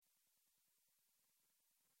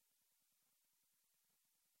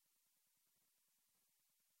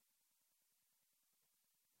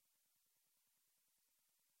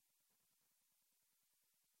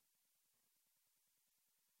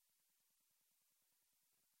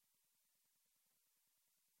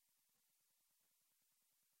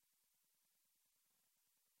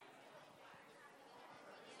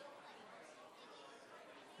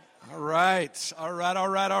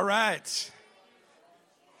right. All right.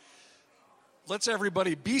 Let's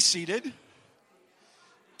everybody be seated.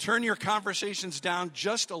 Turn your conversations down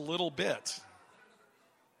just a little bit.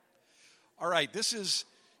 All right, this is,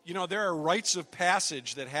 there are rites of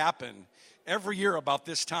passage that happen every year about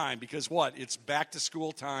this time because what? It's back to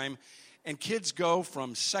school time, and kids go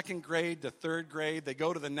from second grade to third grade. They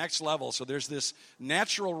go to the next level, so there's this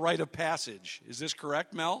natural rite of passage. Is this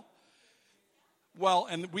correct, Mel? Well,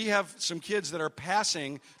 and we have some kids that are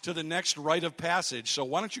passing to the next rite of passage. So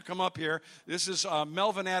why don't you come up here? This is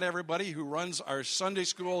Melvin, everybody, who runs our Sunday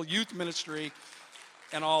school youth ministry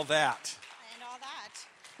and all that.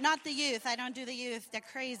 Not the youth. I don't do the youth. They're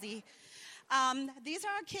crazy. These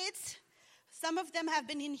are our kids. Some of them have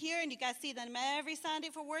been in here, and you guys see them every Sunday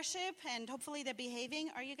for worship, and hopefully they're behaving.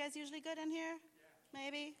 Are you guys usually good in here?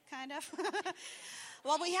 Maybe, kind of.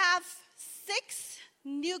 Well, we have 6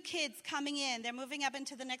 new kids coming in. They're moving up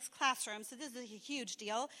into the next classroom. So this is a huge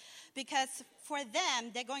deal because for them,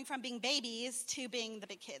 they're going from being babies to being the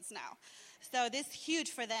big kids now. So this is huge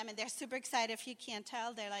for them, and they're super excited. If you can't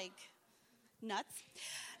tell, they're like nuts.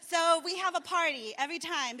 So we have a party every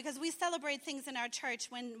time because we celebrate things in our church.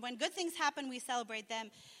 When good things happen, we celebrate them.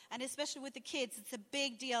 And especially with the kids, it's a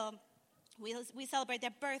big deal. We celebrate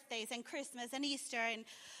their birthdays and Christmas and Easter and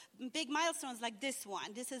big milestones like this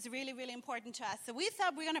one. This is really, really important to us. So we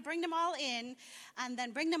thought we're going to bring them all in and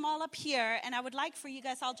then bring them all up here. And I would like for you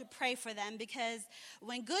guys all to pray for them because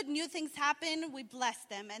when good new things happen, we bless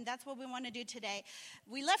them. And that's what we want to do today.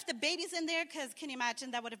 We left the babies in there because can you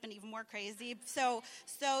imagine that would have been even more crazy. So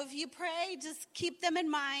if you pray, just keep them in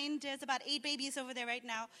mind. There's about 8 babies over there right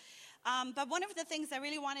now. But one of the things I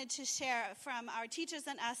really wanted to share from our teachers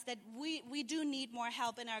and us that we do need more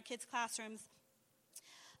help in our kids' classrooms.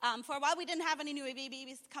 For a while, we didn't have any new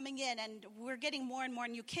babies coming in, and we're getting more and more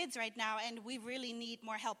new kids right now, and we really need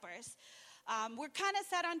more helpers. We're kind of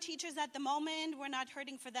set on teachers at the moment. We're not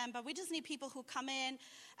hurting for them, but we just need people who come in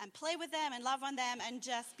and play with them and love on them and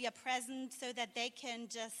just be a present so that they can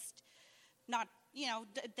just not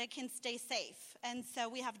they can stay safe. And so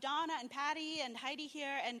we have Donna and Patty and Heidi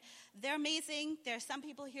here, and they're amazing. There are some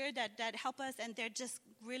people here that help us, and they're just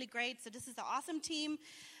really great. So this is an awesome team,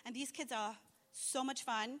 and these kids are so much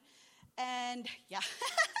fun. And yeah,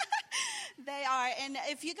 they are. And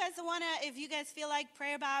if you guys feel like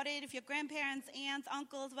pray about it, if your grandparents, aunts,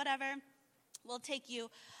 uncles, whatever, we'll take you.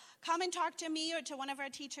 Come and talk to me or to one of our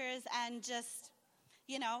teachers and just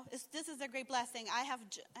this is a great blessing. I have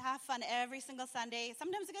fun every single Sunday.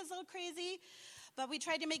 Sometimes it gets a little crazy, but we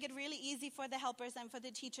try to make it really easy for the helpers and for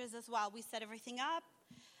the teachers as well. We set everything up,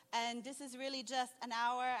 and this is really just an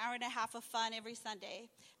hour and a half of fun every Sunday.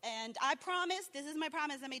 And I promise, this is my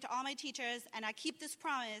promise I made to all my teachers, and I keep this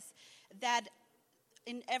promise that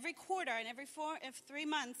in every quarter, in every 3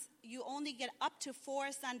 months, you only get up to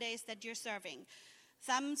 4 Sundays that you're serving.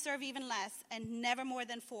 Some serve even less, and never more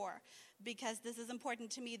than 4. Because this is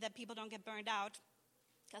important to me that people don't get burned out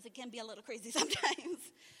because it can be a little crazy sometimes.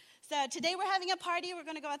 So today we're having a party. We're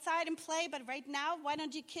going to go outside and play. But right now, why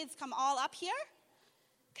don't you kids come all up here?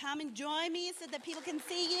 Come and join me so that people can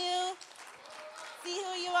see you, see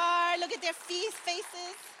who you are, look at their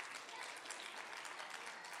faces.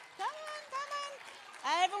 Come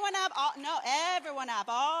on. Everyone up. Everyone up.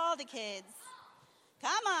 All the kids.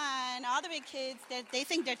 Come on. All the big kids. They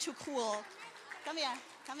think they're too cool. Come here.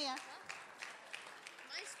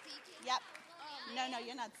 Yep. No,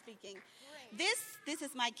 you're not speaking. This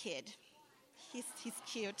is my kid. He's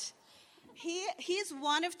cute. He's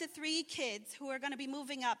one of the 3 kids who are going to be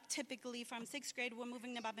moving up. Typically from 6th grade, we're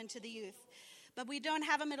moving them up into the youth. But we don't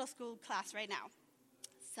have a middle school class right now.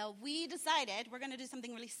 So we decided we're going to do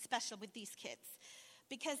something really special with these kids.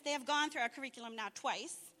 Because they have gone through our curriculum now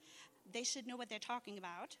twice. They should know what they're talking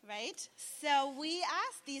about, right? So we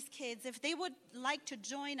asked these kids if they would like to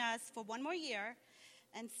join us for 1 more year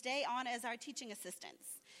and stay on as our teaching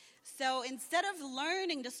assistants. So instead of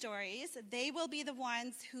learning the stories, they will be the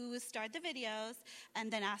ones who start the videos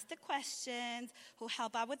and then ask the questions, who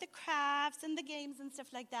help out with the crafts and the games and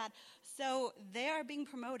stuff like that. So they are being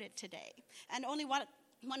promoted today. And only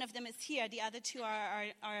one of them is here. The other 2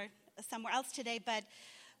 are somewhere else today. But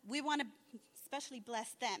we want to especially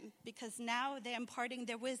bless them because now they're imparting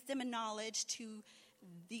their wisdom and knowledge to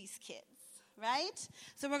these kids. Right?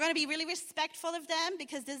 So we're going to be really respectful of them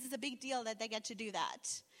because this is a big deal that they get to do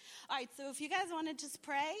that. All right, so if you guys want to just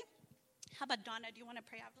pray. How about Donna? Do you want to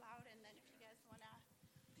pray out loud? And then if you guys want to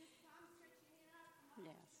just come, stretch your hand up.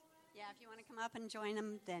 Yes. Yeah, if you want to come up and join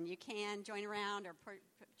them, then you can join around or put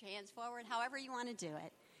your hands forward, however you want to do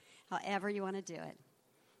it. However you want to do it.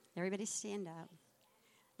 Everybody stand up.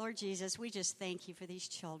 Lord Jesus, we just thank you for these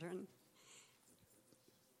children.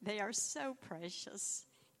 They are so precious.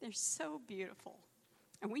 They're so beautiful.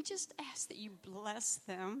 And we just ask that you bless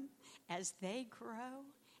them as they grow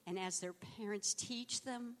and as their parents teach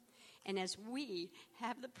them and as we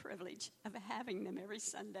have the privilege of having them every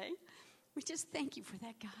Sunday. We just thank you for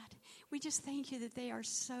that, God. We just thank you that they are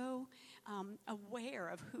so aware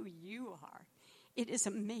of who you are. It is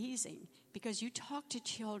amazing because you talk to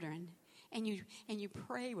children and you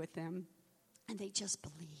pray with them and they just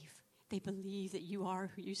believe. They believe that you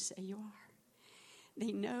are who you say you are.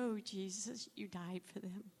 They know, Jesus, you died for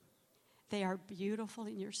them. They are beautiful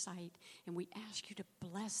in your sight, and we ask you to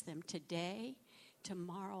bless them today,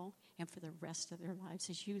 tomorrow, and for the rest of their lives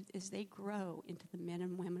as they grow into the men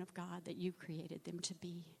and women of God that you created them to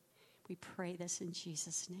be. We pray this in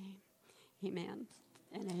Jesus' name. Amen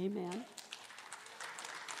and amen.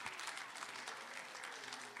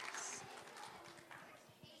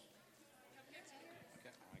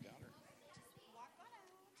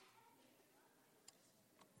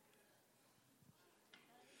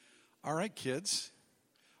 All right, kids.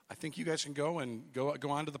 I think you guys can go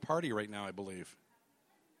on to the party right now, I believe.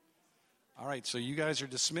 All right, so you guys are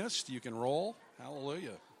dismissed. You can roll.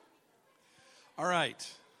 Hallelujah. All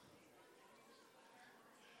right.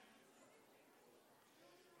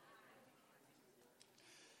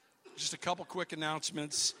 Just a couple quick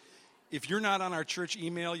announcements. If you're not on our church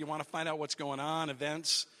email, you want to find out what's going on,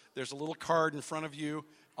 events, there's a little card in front of you.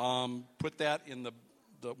 Put that in the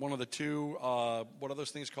one of the two, what are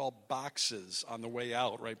those things called? Boxes on the way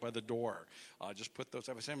out, right by the door. Just put those.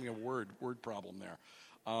 I was having a word problem there.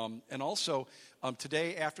 And also,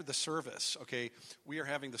 today after the service, okay, we are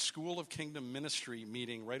having the School of Kingdom Ministry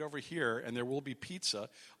meeting right over here, and there will be pizza.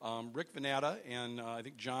 Rick Venata and I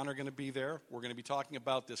think John are going to be there. We're going to be talking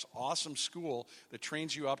about this awesome school that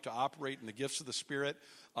trains you up to operate in the gifts of the Spirit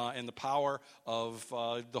and the power of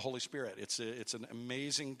the Holy Spirit. It's an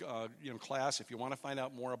amazing class. If you want to find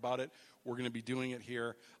out more about it, we're going to be doing it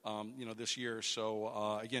here this year.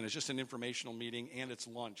 So again, it's just an informational meeting, and it's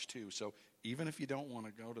lunch too. So even if you don't want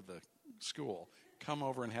to go to the school, come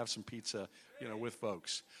over and have some pizza, with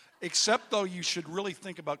folks. Except, though, you should really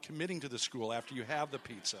think about committing to the school after you have the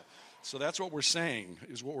pizza. So that's what we're saying,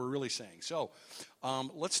 is what we're really saying. So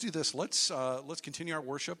let's do this. Let's continue our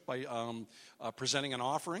worship by presenting an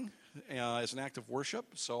offering as an act of worship.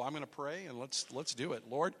 So I'm going to pray, and let's do it.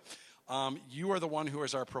 Lord, you are the one who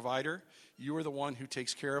is our provider. You are the one who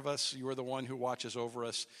takes care of us. You are the one who watches over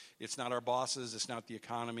us. It's not our bosses. It's not the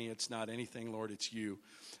economy. It's not anything, Lord. It's you.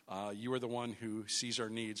 You are the one who sees our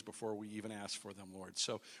needs before we even ask for them, Lord.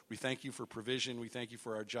 So we thank you for provision. We thank you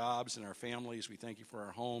for our jobs and our families. We thank you for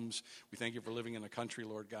our homes. We thank you for living in a country,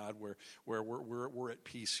 Lord God, where we're at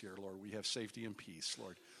peace here, Lord. We have safety and peace,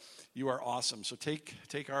 Lord. You are awesome. So take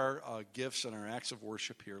our gifts and our acts of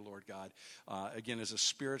worship here, Lord God, again, as a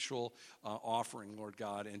spiritual offering, Lord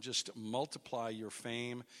God, and just multiply your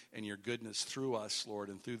fame and your goodness through us, Lord,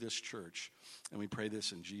 and through this church. And we pray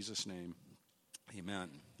this in Jesus' name. Amen.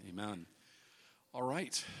 Amen. All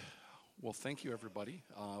right. Well, thank you, everybody.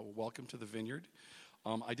 Welcome to the Vineyard.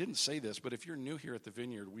 I didn't say this, but if you're new here at the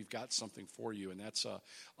Vineyard, we've got something for you, and that's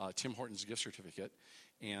Tim Horton's gift certificate.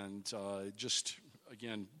 And just,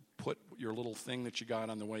 again, put your little thing that you got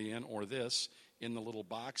on the way in, or this, in the little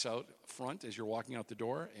box out front as you're walking out the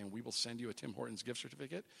door, and we will send you a Tim Hortons gift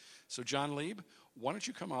certificate. So, John Lieb, why don't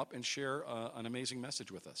you come up and share an amazing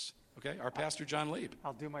message with us? Okay, our pastor, John Lieb.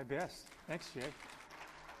 I'll do my best. Thanks, Jay.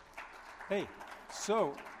 Hey,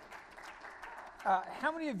 so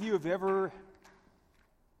how many of you have ever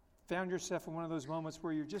found yourself in one of those moments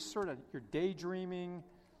where you're just you're daydreaming,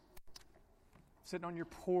 sitting on your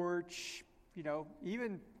porch,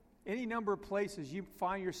 even any number of places you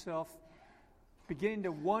find yourself beginning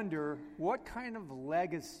to wonder, what kind of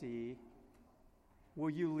legacy will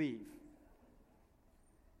you leave?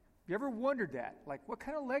 You ever wondered that? Like, what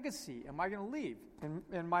kind of legacy am I going to leave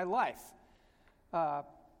in my life?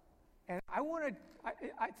 And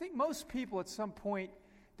I think most people at some point,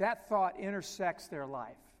 that thought intersects their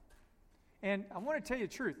life. And I want to tell you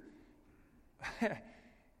the truth.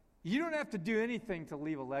 You don't have to do anything to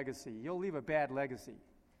leave a legacy. You'll leave a bad legacy.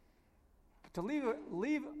 But to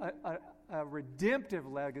leave a redemptive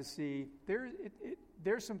legacy,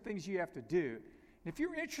 there's some things you have to do. And if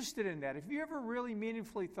you're interested in that, if you ever really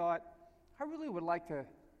meaningfully thought, I really would like to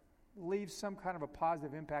leave some kind of a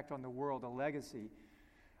positive impact on the world, a legacy,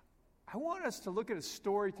 I want us to look at a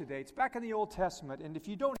story today. It's back in the Old Testament, and if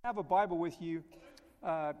you don't have a Bible with you,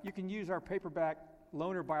 you can use our paperback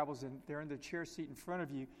loaner Bibles, and they're in the chair seat in front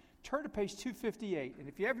of you. Turn to page 258, and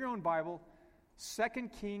if you have your own Bible, 2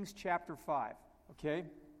 Kings chapter 5, okay?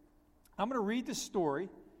 I'm going to read the story,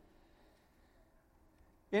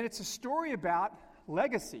 And it's a story about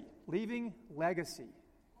legacy, leaving legacy.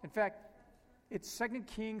 In fact, it's 2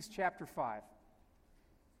 Kings chapter 5.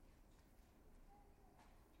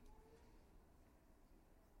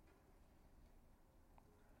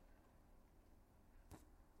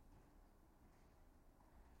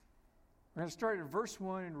 We're going to start at verse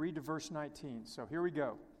 1 and read to verse 19. So here we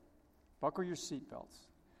go. Buckle your seatbelts.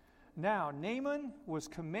 Now, Naaman was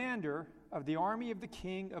commander of the army of the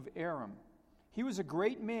king of Aram. He was a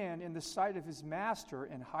great man in the sight of his master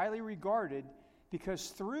and highly regarded because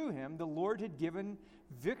through him the Lord had given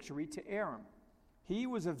victory to Aram. He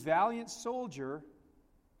was a valiant soldier,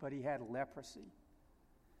 but he had leprosy.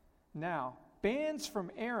 Now, bands from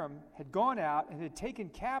Aram had gone out and had taken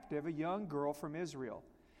captive a young girl from Israel,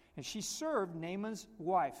 and she served Naaman's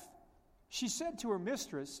wife. She said to her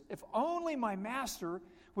mistress, "If only my master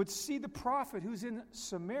would see the prophet who's in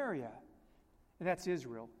Samaria," and that's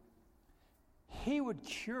Israel, "he would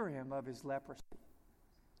cure him of his leprosy."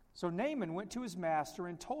 So Naaman went to his master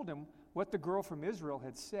and told him what the girl from Israel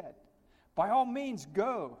had said. "By all means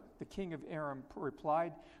go," the king of Aram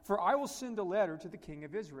replied, "for I will send a letter to the king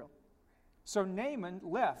of Israel." So Naaman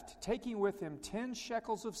left, taking with him 10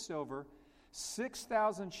 shekels of silver,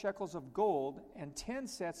 6,000 shekels of gold, and 10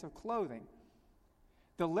 sets of clothing.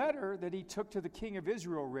 The letter that he took to the king of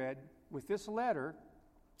Israel read, "With this letter,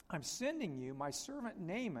 I'm sending you my servant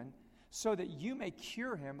Naaman so that you may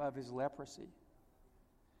cure him of his leprosy."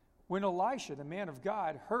 When Elisha, the man of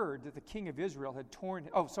God, heard that the king of Israel had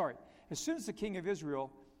as soon as the king of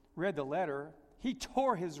Israel read the letter, he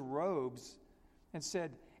tore his robes and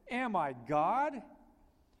said, "Am I God?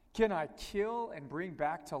 Can I kill and bring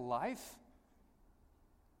back to life?"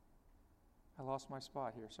 I lost my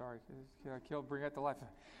spot here, sorry. Can I kill, bring back to life?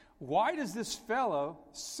 "Why does this fellow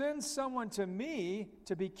send someone to me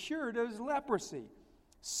to be cured of his leprosy?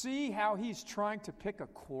 See how he's trying to pick a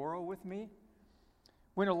quarrel with me?"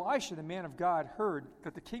 When Elisha, the man of God, heard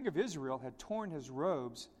that the king of Israel had torn his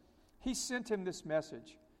robes, he sent him this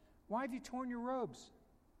message: "Why have you torn your robes?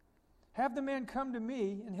 Have the man come to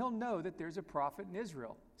me, and he'll know that there's a prophet in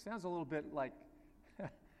Israel." Sounds a little bit like,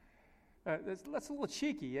 that's a little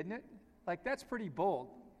cheeky, isn't it? Like, that's pretty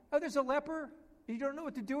bold. "Oh, there's a leper? You don't know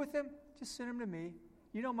what to do with him? Just send him to me.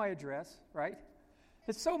 You know my address," right?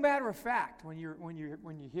 It's so matter of fact when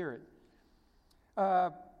you hear it.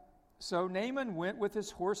 So Naaman went with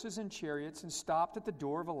his horses and chariots and stopped at the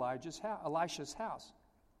door of Elisha's house.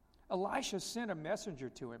 Elisha sent a messenger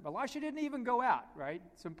to him. Elisha didn't even go out, right?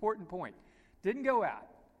 It's an important point. Didn't go out.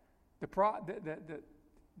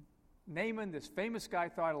 Naaman, this famous guy,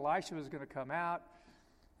 thought Elisha was going to come out.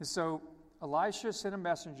 And so Elisha sent a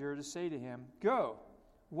messenger to say to him, "Go,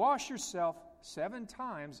 wash yourself 7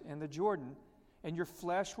 times in the Jordan, and your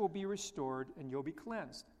flesh will be restored, and you'll be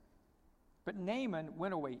cleansed." But Naaman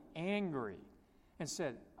went away angry and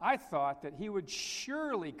said, "I thought that he would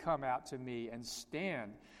surely come out to me and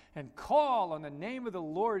stand and call on the name of the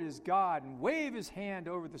Lord his God and wave his hand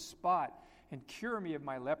over the spot and cure me of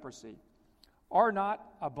my leprosy. Are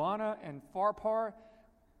not Abana and Pharpar,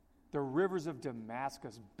 the rivers of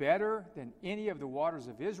Damascus, better than any of the waters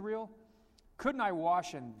of Israel? Couldn't I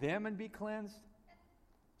wash in them and be cleansed?"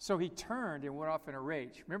 So he turned and went off in a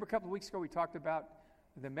rage. Remember a couple of weeks ago we talked about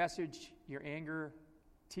the message your anger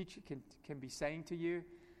can be saying to you?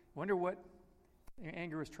 Wonder what your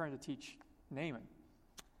anger was trying to teach Naaman.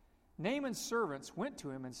 Naaman's servants went to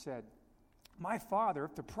him and said, "My father,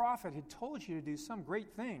 if the prophet had told you to do some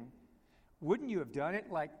great thing, wouldn't you have done it?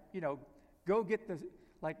 Like, go get the...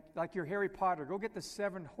 Like your Harry Potter, go get the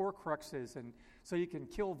 7 Horcruxes, and so you can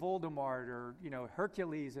kill Voldemort, or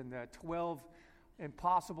Hercules and the 12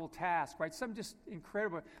 impossible tasks, right? Some just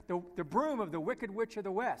incredible. The broom of the Wicked Witch of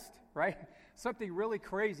the West, right? Something really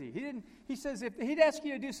crazy. He says, if he'd ask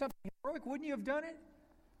you to do something heroic, wouldn't you have done it?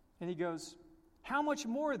 And he goes, "How much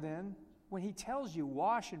more then when he tells you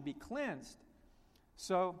wash and be cleansed?"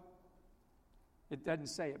 So it doesn't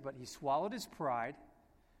say it, but he swallowed his pride,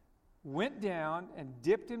 went down and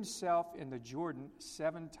dipped himself in the Jordan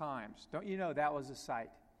 7 times. Don't you know that was a sight?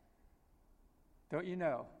 Don't you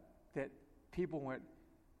know that people went,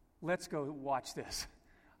 "Let's go watch this"?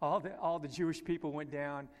 All the Jewish people went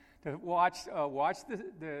down to watch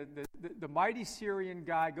the mighty Syrian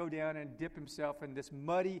guy go down and dip himself in this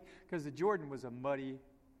muddy, because the Jordan was a muddy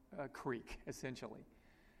creek, essentially.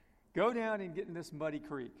 Go down and get in this muddy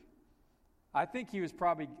creek. I think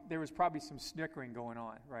there was probably some snickering going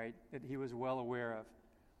on, right, that he was well aware of.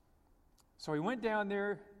 So he went down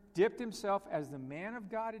there, dipped himself as the man of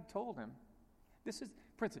God had told him. This is,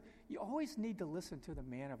 Prince, you always need to listen to the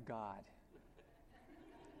man of God.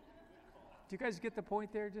 Do you guys get the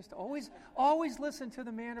point there? Just always listen to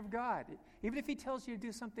the man of God, even if he tells you to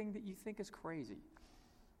do something that you think is crazy.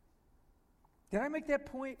 Did I make that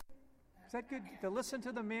point? Is that good? To listen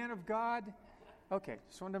to the man of God? Okay,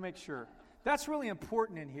 just wanted to make sure. That's really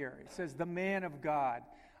important in here. It says the man of God.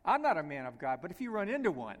 I'm not a man of God, but if you run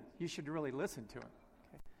into one, you should really listen to him.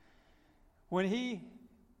 Okay. When he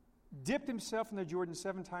dipped himself in the Jordan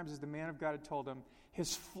 7 times as the man of God had told him,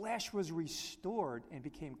 his flesh was restored and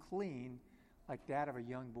became clean like that of a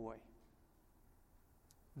young boy.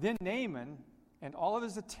 Then Naaman and all of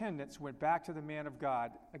his attendants went back to the man of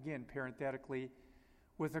God, again, parenthetically,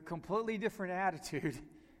 with a completely different attitude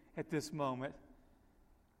at this moment.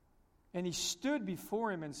 And he stood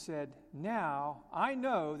before him and said, "Now I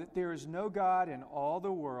know that there is no God in all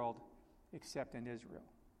the world except in Israel.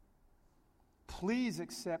 Please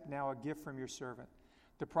accept now a gift from your servant."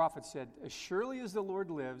 The prophet said, "As surely as the Lord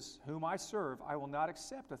lives, whom I serve, I will not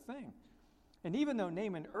accept a thing." And even though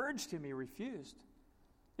Naaman urged him, he refused.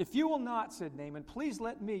 "If you will not," said Naaman, "please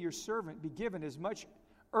let me, your servant, be given as much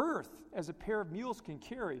earth as a pair of mules can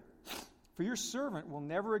carry. For your servant will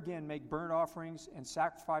never again make burnt offerings and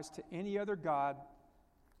sacrifice to any other god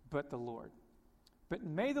but the Lord. But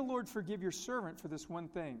may the Lord forgive your servant for this one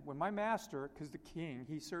thing. When my master," because the king,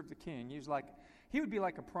 he served the king, he would be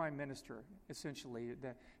like a prime minister, essentially,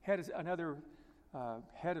 the another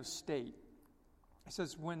head of state. It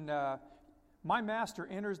says, "When my master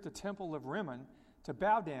enters the temple of Rimmon to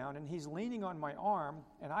bow down, and he's leaning on my arm,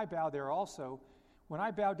 and I bow there also, when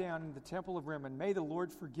I bow down in the temple of Rimmon, may the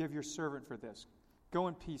Lord forgive your servant for this. Go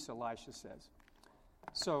in peace," Elisha says.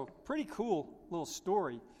 So, pretty cool little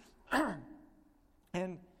story.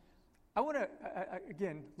 And I want to,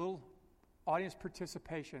 again, little audience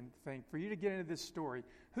participation thing for you to get into this story.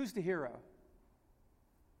 Who's the hero?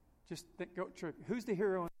 Who's the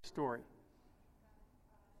hero in the story?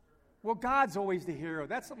 Well, God's always the hero.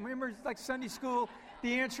 Remember, like Sunday school,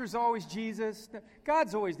 the answer is always Jesus.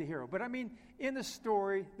 God's always the hero. But I mean, in the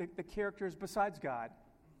story, the characters besides God.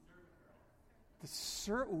 If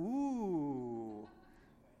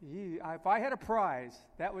I had a prize,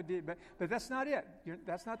 that would be, but that's not it.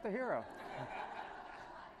 That's not the hero.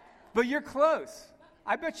 But you're close.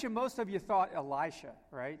 I bet you most of you thought Elisha,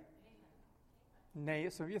 right?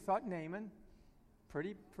 Some of you thought Naaman.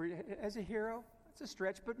 Pretty as a hero. It's a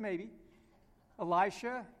stretch, but maybe.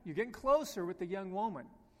 Elisha, you're getting closer with the young woman.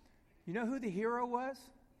 You know who the hero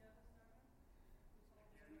was?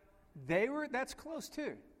 That's close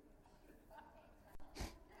too.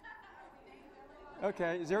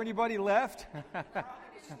 Okay, is there anybody left?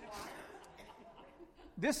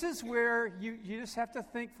 This is where you just have to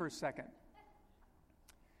think for a second.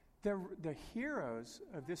 The heroes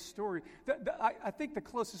of this story, I think the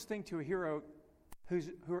closest thing to a hero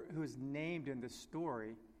who's named in this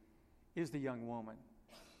story is the young woman.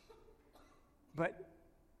 But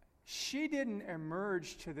she didn't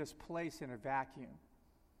emerge to this place in a vacuum.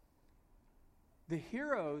 The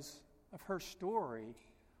heroes of her story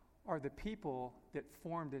are the people that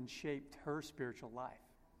formed and shaped her spiritual life.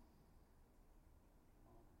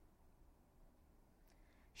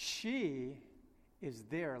 She is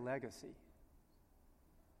their legacy.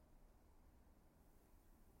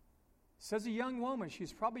 Says a young woman,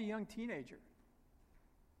 she's probably a young teenager.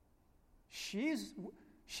 She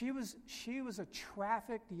was a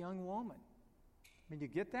trafficked young woman. I mean, you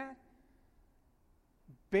get that?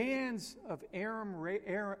 Bands of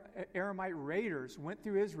Aramite raiders went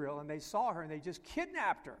through Israel, and they saw her, and they just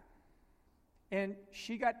kidnapped her. And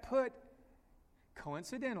she got put,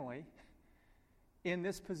 coincidentally, in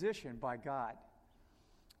this position by God.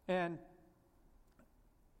 And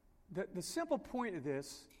the simple point of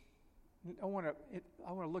this, I want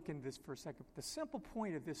to look into this for a second. The simple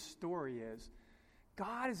point of this story is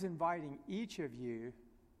God is inviting each of you,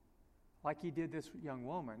 like he did this young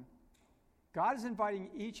woman, God is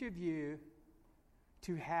inviting each of you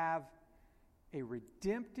to have a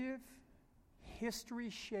redemptive,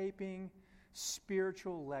 history-shaping,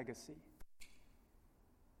 spiritual legacy.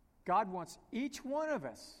 God wants each one of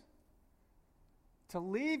us to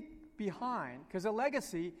leave behind, because a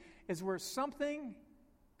legacy is where something,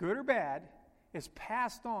 good or bad, is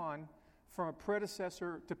passed on from a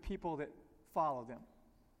predecessor to people that follow them.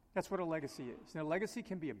 That's what a legacy is. Now, a legacy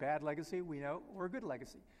can be a bad legacy, we know, or a good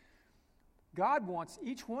legacy. God wants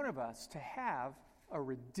each one of us to have a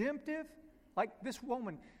redemptive, like this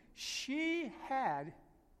woman,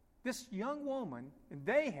 this young woman, and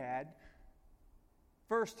they had,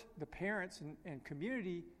 first the parents and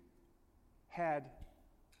community had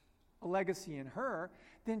a legacy in her,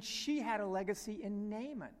 then she had a legacy in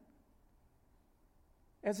Naaman.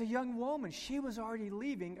 as a young woman, she was already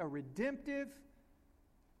leaving a redemptive,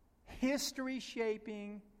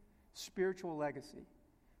 history-shaping spiritual legacy.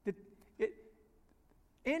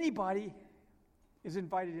 Anybody is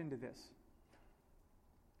invited into this.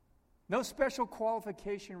 No special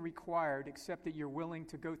qualification required except that you're willing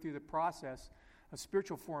to go through the process of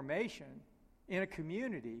spiritual formation in a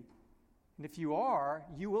community. And if you are,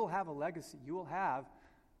 you will have a legacy. You will have,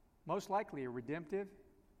 most likely, a redemptive,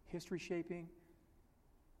 history-shaping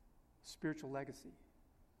spiritual legacy.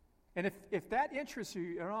 And if that interests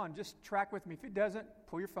you at all, just track with me. If it doesn't,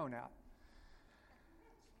 pull your phone out.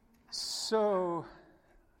 So,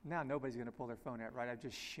 now nobody's going to pull their phone out, right? I've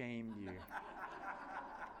just shamed you.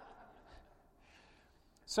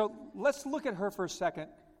 So let's look at her for a second,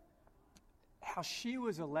 how she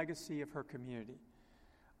was a legacy of her community.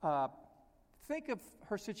 Think of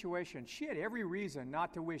her situation. She had every reason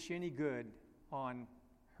not to wish any good on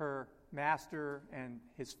her master and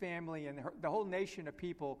his family and the whole nation of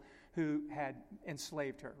people who had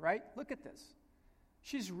enslaved her, right? Look at this.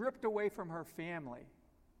 She's ripped away from her family.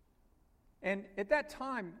 And at that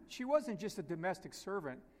time, she wasn't just a domestic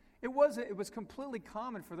servant. It was completely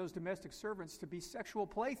common for those domestic servants to be sexual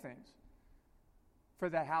playthings for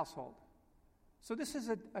that household. So this is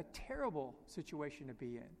a terrible situation to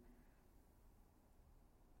be in.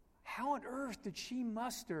 How on earth did she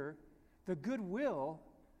muster the goodwill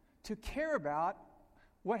to care about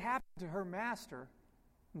what happened to her master,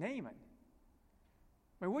 Naaman?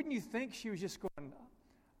 I mean, wouldn't you think she was just going,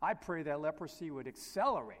 I pray that leprosy would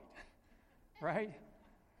accelerate, right?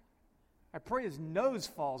 I pray his nose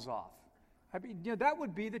falls off. I mean, that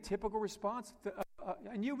would be the typical response,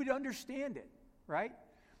 and you would understand it, right?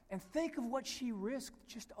 And think of what she risked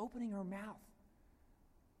just opening her mouth.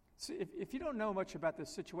 So if you don't know much about this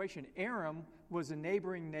situation, Aram was a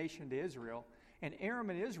neighboring nation to Israel, and Aram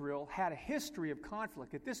and Israel had a history of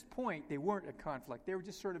conflict. At this point, they weren't at conflict. They were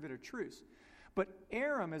just sort of at a truce. But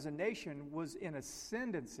Aram as a nation was in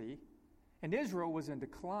ascendancy, and Israel was in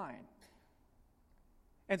decline.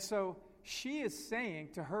 And so she is saying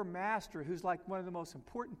to her master, who's like one of the most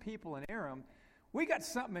important people in Aram, we got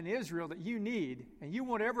something in Israel that you need, and you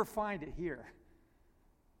won't ever find it here.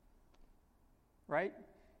 Right?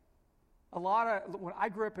 When I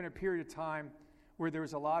grew up in a period of time where there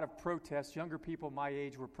was a lot of protests, younger people my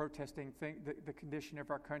age were protesting the condition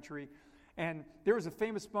of our country. And there was a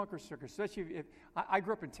famous bumper sticker, especially if I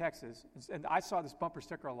grew up in Texas, and I saw this bumper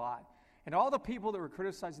sticker a lot. And all the people that were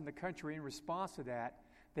criticizing the country in response to that,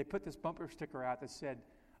 they put this bumper sticker out that said,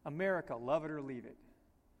 America, love it or leave it.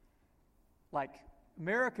 Like,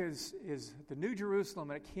 America is the New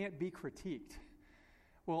Jerusalem and it can't be critiqued.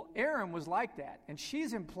 Well, Aram was like that. And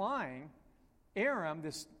she's implying Aram,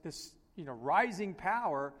 this rising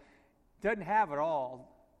power, doesn't have it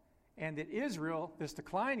all. And that Israel, this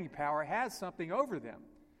declining power, has something over them.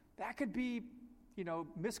 That could be,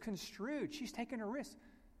 misconstrued. She's taking a risk,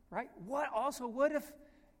 right? What if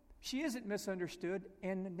she isn't misunderstood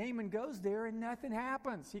and Naaman goes there and nothing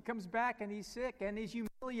happens? He comes back and he's sick and he's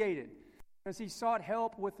humiliated because he sought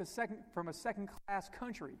help from a second-class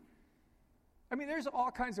country. I mean, there's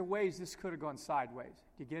all kinds of ways this could have gone sideways.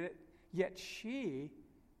 Do you get it? Yet she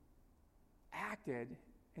acted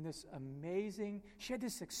in this amazing, she had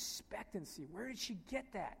this expectancy. Where did she get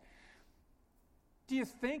that? Do you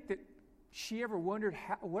think that she ever wondered,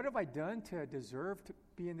 what have I done to deserve to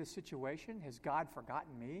be in this situation? Has God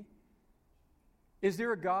forgotten me? Is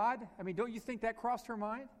there a God? I mean, don't you think that crossed her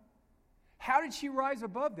mind? How did she rise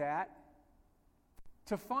above that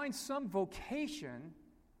to find some vocation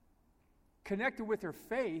connected with her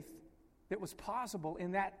faith that was possible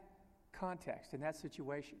in that context, in that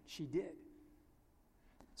situation? She did.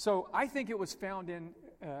 So I think it was found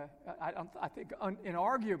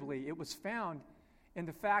inarguably, it was found in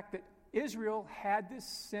the fact that Israel had this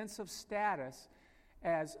sense of status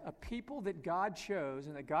as a people that God chose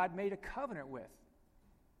and that God made a covenant with.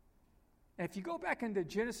 And if you go back into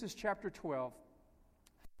Genesis chapter 12,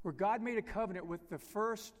 where God made a covenant with the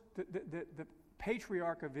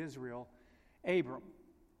patriarch of Israel, Abram,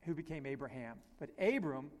 who became Abraham. But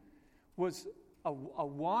Abram was a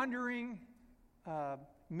wandering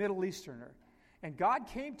Middle Easterner. And God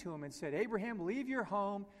came to him and said, Abraham, leave your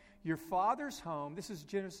home, your father's home. This is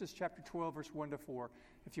Genesis chapter 12, verse 1 to 4,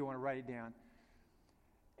 if you want to write it down.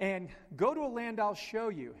 And go to a land I'll show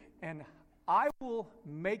you, and I will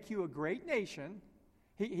make you a great nation.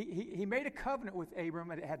 He made a covenant with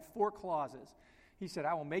Abram, and it had 4 clauses. He said,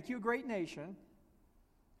 I will make you a great nation.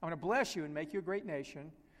 I'm going to bless you and make you a great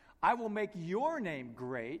nation. I will make your name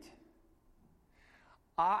great.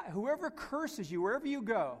 Whoever curses you, wherever you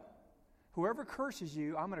go, Whoever curses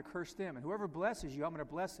you, I'm going to curse them. And whoever blesses you, I'm going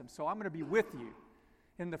to bless them. So I'm going to be with you.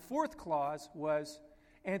 And the fourth clause was,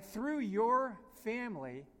 and through your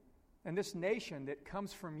family and this nation that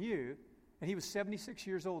comes from you, and he was 76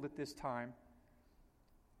 years old at this time,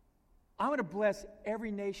 I'm going to bless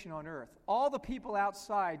every nation on earth, all the people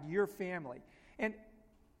outside your family. And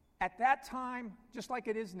at that time, just like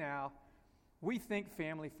it is now, we think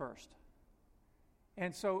family first.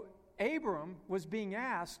 And so Abram was being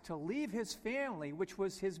asked to leave his family, which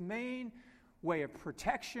was his main way of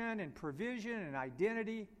protection and provision and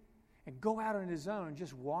identity, and go out on his own and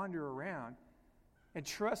just wander around and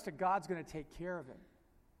trust that God's going to take care of him.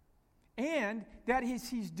 And that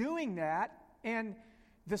he's doing that, and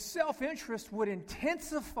the self-interest would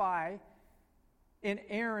intensify in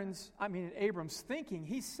Abram's thinking.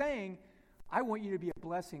 He's saying, I want you to be a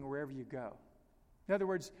blessing wherever you go. In other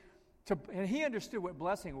words, and he understood what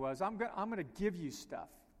blessing was. I'm going to give you stuff.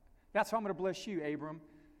 That's how I'm going to bless you, Abram.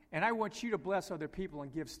 And I want you to bless other people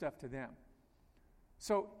and give stuff to them.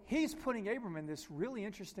 So he's putting Abram in this really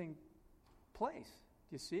interesting place.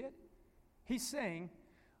 Do you see it? He's saying,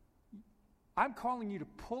 I'm calling you to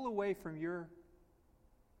pull away from your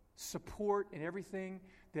support and everything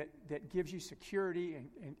that gives you security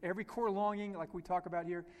and every core longing, like we talk about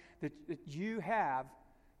here, that you have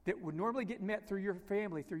that would normally get met through your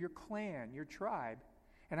family, through your clan, your tribe.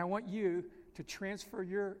 And I want you to transfer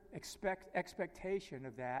your expectation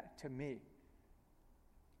of that to me.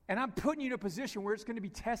 And I'm putting you in a position where it's going to be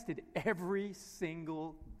tested every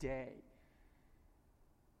single day.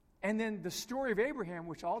 And then the story of Abraham,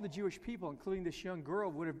 which all the Jewish people, including this young girl,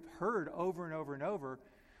 would have heard over and over and over,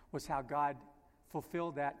 was how God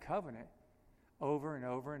fulfilled that covenant over and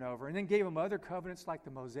over and over. And then gave them other covenants like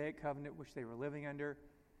the Mosaic covenant, which they were living under.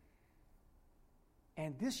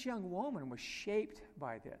 And this young woman was shaped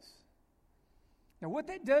by this. Now, what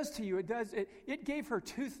that does to you, it gave her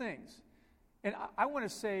two things. And I want to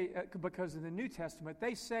say, because in the New Testament,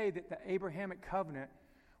 they say that the Abrahamic covenant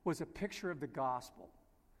was a picture of the gospel.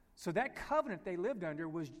 So that covenant they lived under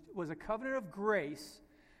was a covenant of grace,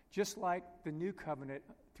 just like the new covenant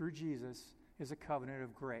through Jesus is a covenant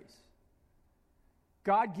of grace.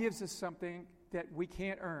 God gives us something that we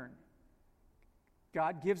can't earn.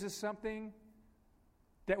 God gives us something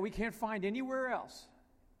that we can't find anywhere else.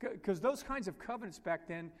 Because those kinds of covenants back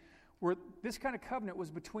then this kind of covenant was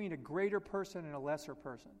between a greater person and a lesser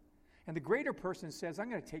person. And the greater person says, I'm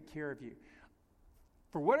going to take care of you.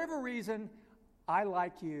 For whatever reason, I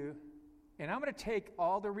like you, and I'm going to take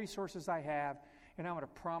all the resources I have, and I'm going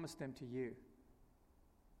to promise them to you.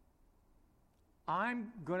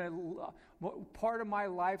 Part of my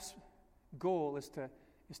life's goal is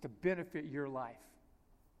to benefit your life.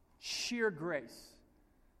 Sheer grace.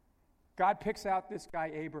 God picks out this guy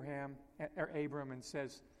Abram and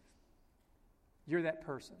says, you're that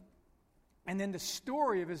person. And then the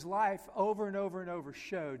story of his life over and over and over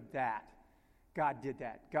showed that God did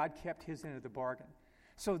that. God kept his end of the bargain.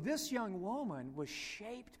 So this young woman was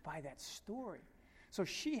shaped by that story. So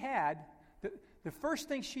she had, the first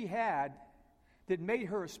thing she had that made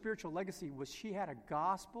her a spiritual legacy was she had a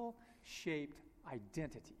gospel-shaped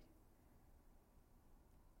identity.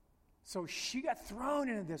 So she got thrown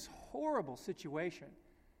into this horrible situation.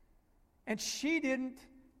 And she didn't,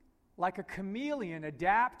 like a chameleon,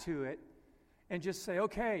 adapt to it and just say,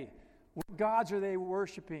 okay, what gods are they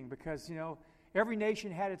worshiping? Because, every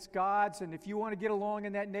nation had its gods, and if you want to get along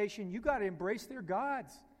in that nation, you got to embrace their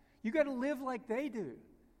gods. You got to live like they do.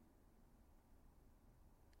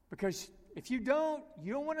 Because if you don't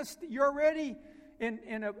want to. You're already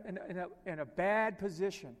in a bad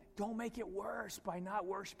position. Don't make it worse by not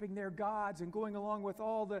worshiping their gods and going along with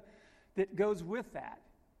all that goes with that.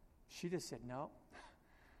 She just said, no.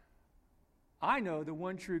 I know the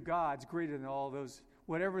one true God's greater than all those,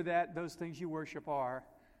 whatever those things you worship are.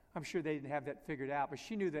 I'm sure they didn't have that figured out, but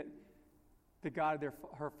she knew that the God of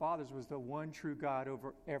her fathers was the one true God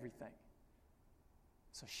over everything.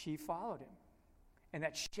 So she followed him. And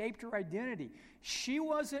that shaped her identity. She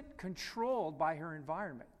wasn't controlled by her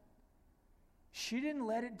environment. She didn't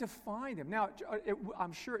let it define them. Now,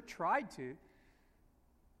 I'm sure it tried to,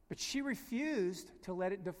 but she refused to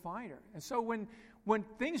let it define her. And so when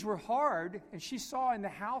things were hard, and she saw in the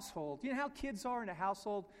household, you know how kids are in a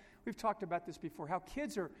household? We've talked about this before, how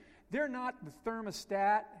kids they're not the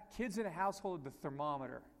thermostat. Kids in a household are the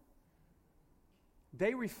thermometer.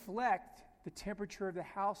 They reflect the temperature of the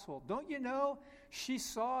household. Don't you know she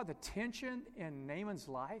saw the tension in Naaman's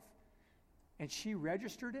life, and she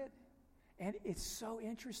registered it? And it's so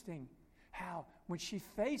interesting how when she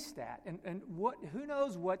faced that, and who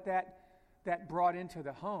knows what that brought into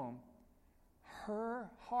the home, her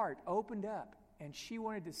heart opened up and she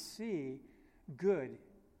wanted to see good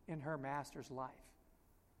in her master's life.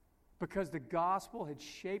 Because the gospel had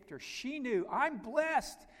shaped her. She knew, I'm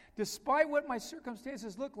blessed despite what my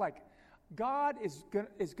circumstances look like. God is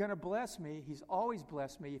going to bless me. He's always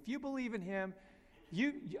blessed me. If you believe in him,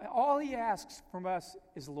 all he asks from us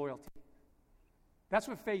is loyalty. That's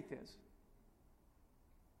what faith is.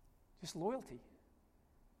 Just loyalty.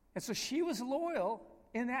 And so she was loyal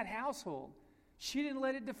in that household. She didn't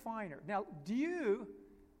let it define her. Now,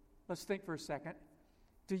 let's think for a second,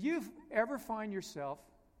 do you ever find yourself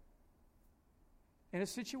in a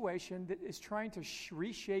situation that is trying to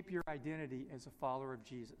reshape your identity as a follower of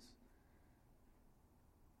Jesus?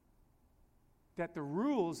 That the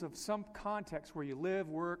rules of some context where you live,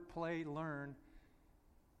 work, play, learn,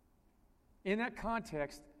 in that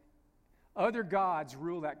context, other gods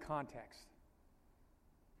rule that context.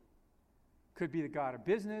 Could be the god of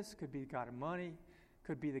business, could be the god of money,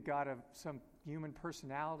 could be the god of some human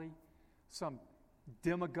personality, some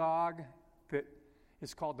demagogue that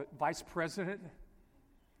is called the vice president.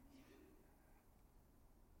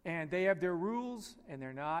 And they have their rules, and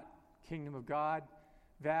they're not kingdom of God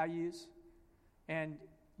values. And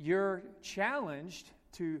you're challenged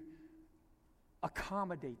to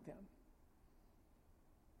accommodate them.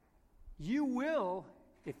 You will,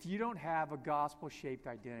 if you don't have a gospel-shaped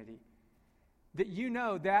identity, that you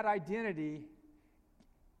know that identity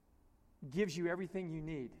gives you everything you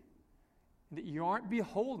need. That you aren't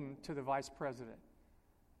beholden to the vice president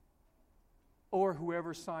or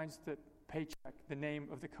whoever signs the paycheck, the name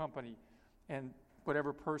of the company, and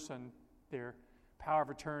whatever person their power of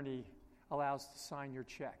attorney allows to sign your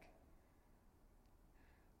check.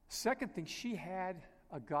 Second thing, she had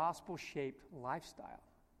a gospel-shaped lifestyle.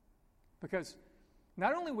 Because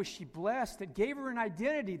not only was she blessed, it gave her an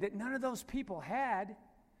identity that none of those people had,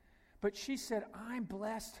 but she said, I'm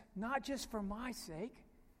blessed not just for my sake.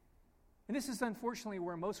 And this is unfortunately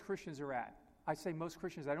where most Christians are at. I say most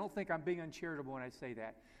Christians. I don't think I'm being uncharitable when I say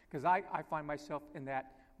that, because I find myself in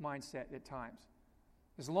that mindset at times.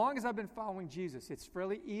 As long as I've been following Jesus, it's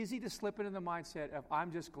fairly easy to slip into the mindset of,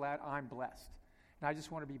 I'm just glad I'm blessed, and I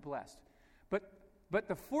just want to be blessed. But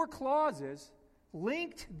the 4 clauses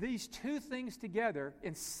linked these two things together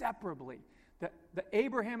inseparably. The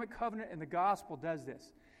Abrahamic covenant and the gospel does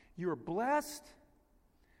this. You are blessed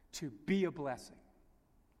to be a blessing.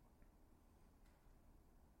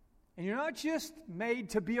 And you're not just made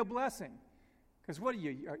to be a blessing. Because what are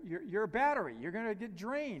you? You're a battery. You're going to get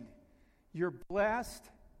drained. You're blessed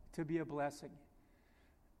to be a blessing.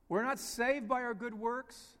 We're not saved by our good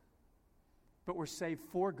works, but we're saved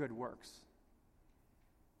for good works.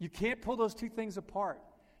 You can't pull those two things apart.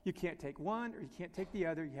 You can't take one or you can't take the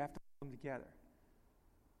other. You have to put them together.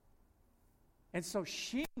 And so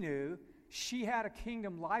she knew she had a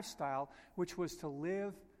kingdom lifestyle, which was to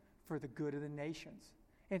live for the good of the nations.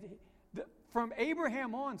 And from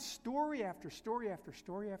Abraham on, story after story after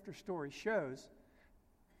story after story shows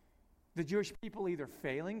the Jewish people either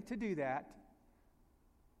failing to do that,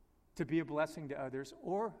 to be a blessing to others,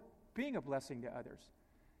 or being a blessing to others.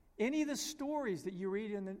 Any of the stories that you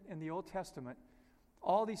read in the Old Testament,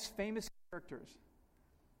 all these famous characters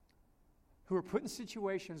who were put in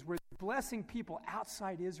situations where they're blessing people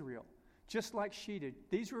outside Israel, just like she did.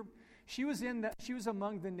 She was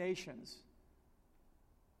among the nations.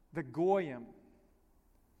 The Goyim.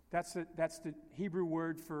 That's the Hebrew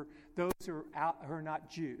word for those who are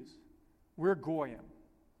not Jews. We're Goyim.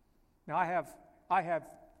 Now I have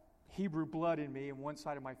Hebrew blood in me in one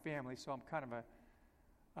side of my family, so I'm kind of a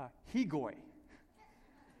he-goy.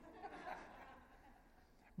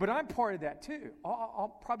 But I'm part of that too.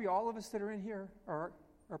 Probably all of us that are in here are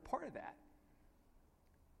part of that.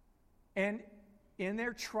 And in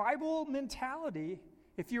their tribal mentality,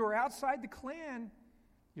 if you were outside the clan,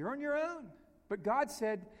 you're on your own. But God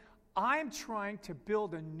said, I'm trying to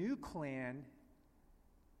build a new clan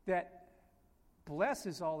that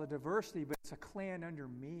blesses all the diversity, but it's a clan under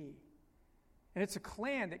me. And it's a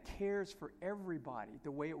clan that cares for everybody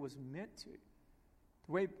the way it was meant to.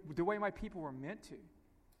 The way my people were meant to.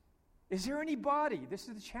 Is there anybody, this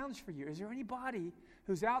is the challenge for you, is there anybody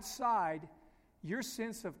who's outside your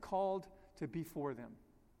sense of called to be for them?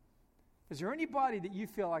 Is there anybody that you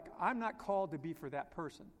feel like, I'm not called to be for that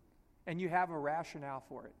person, and you have a rationale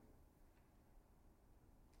for it?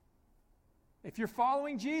 If you're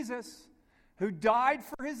following Jesus, who died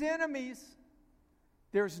for his enemies,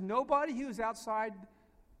 there's nobody who's outside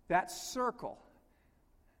that circle.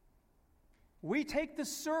 We take the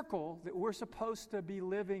circle that we're supposed to be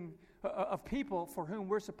living, of people for whom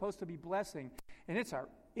we're supposed to be blessing, and it's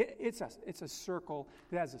it's a circle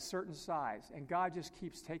that has a certain size. And God just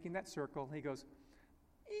keeps taking that circle, and he goes,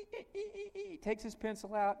 he takes his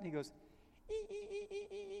pencil out, and he goes,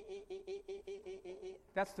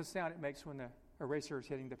 that's the sound it makes when the eraser is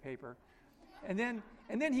hitting the paper. And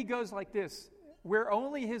then he goes like this, where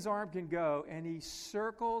only his arm can go, and he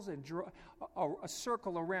circles and draw a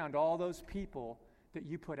circle around all those people that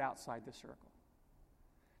you put outside the circle.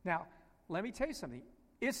 Now, let me tell you something.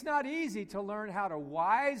 It's not easy to learn how to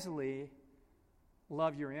wisely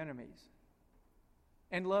love your enemies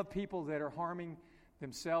and love people that are harming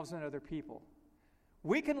themselves and other people.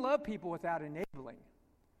 We can love people without enabling,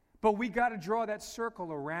 but we got to draw that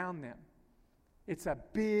circle around them. It's a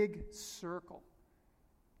big circle.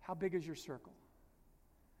 How big is your circle?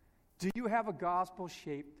 Do you have a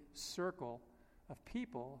gospel-shaped circle of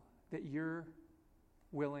people that you're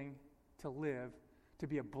willing to live to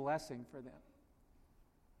be a blessing for them?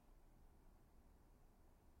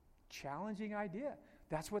 Challenging idea.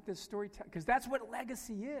 That's what this story tells, because that's what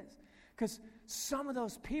legacy is. Because some of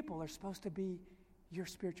those people are supposed to be your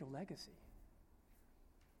spiritual legacy.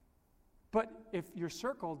 But if your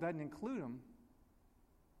circle doesn't include them,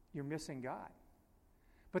 you're missing God.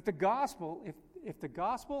 But the gospel, if the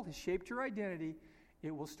gospel has shaped your identity,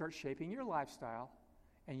 it will start shaping your lifestyle,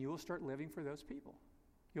 and you will start living for those people.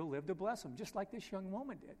 You'll live to bless them, just like this young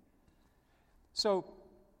woman did. So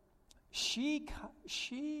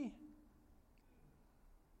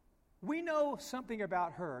we know something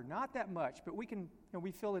about her, not that much, but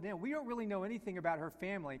we fill it in. We don't really know anything about her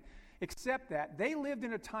family, except that they lived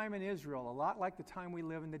in a time in Israel, a lot like the time we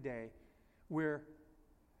live in today, where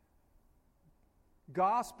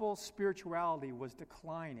gospel spirituality was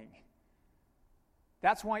declining.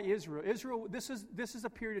 That's why Israel, this is a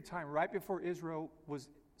period of time right before Israel was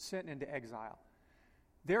sent into exile.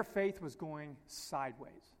 Their faith was going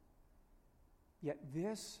sideways. Yet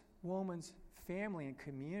this woman's family and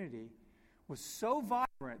community was so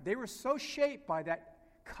vibrant, they were so shaped by that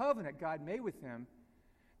covenant God made with them,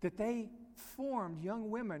 that they formed young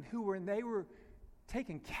women who, when they were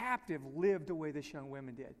taken captive, lived the way this young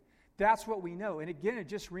woman did. That's what we know. And again, it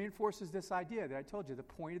just reinforces this idea that I told you. The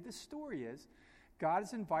point of this story is God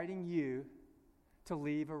is inviting you to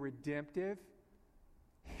leave a redemptive,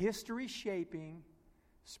 history-shaping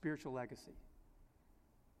spiritual legacy.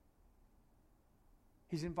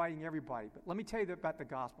 He's inviting everybody. But let me tell you about the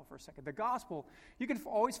gospel for a second. The gospel, you can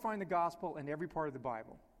always find the gospel in every part of the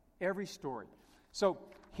Bible, every story. So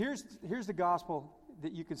here's the gospel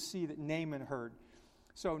that you can see that Naaman heard.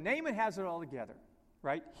 So Naaman has it all together,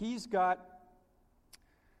 right? He's on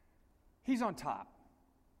top.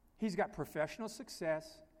 He's got professional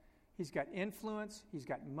success. He's got influence. He's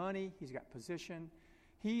got money. He's got position.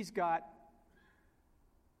 He's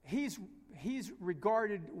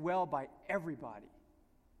regarded well by everybody.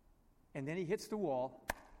 And then he hits the wall.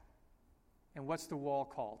 And what's the wall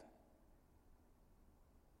called?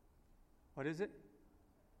 What is it?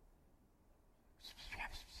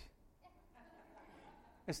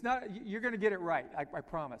 It's not, you're going to get it right, I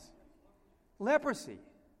promise. Leprosy.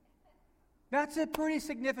 That's a pretty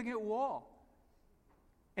significant wall.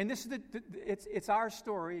 And this is it's our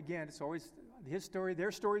story. Again, it's always his story.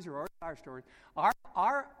 Their stories are always our stories.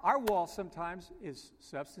 Our wall sometimes is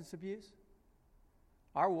substance abuse.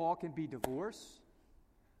 Our wall can be divorce.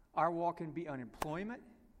 Our wall can be unemployment.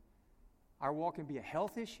 Our wall can be a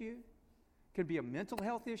health issue. It can be a mental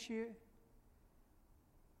health issue.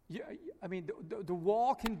 The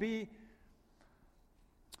wall can be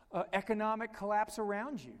economic collapse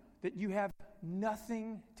around you that you have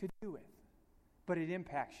nothing to do with, but it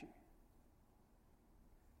impacts you.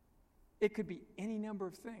 It could be any number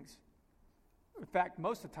of things. In fact,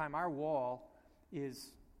 most of the time, our wall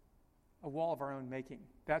is a wall of our own making.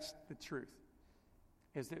 That's the truth,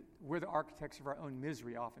 is that we're the architects of our own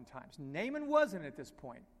misery oftentimes. Naaman wasn't at this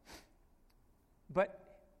point.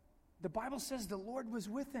 But the Bible says the Lord was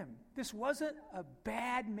with him. This wasn't a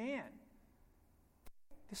bad man.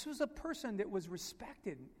 This was a person that was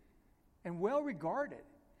respected and well regarded.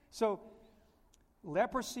 So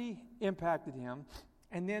leprosy impacted him.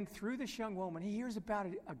 And then through this young woman, he hears about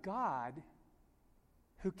a God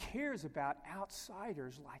who cares about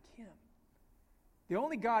outsiders like him. The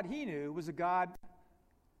only God he knew was the god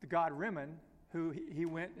Rimmon, who he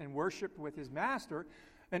went and worshipped with his master.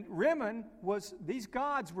 And Rimmon these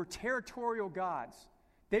gods were territorial gods.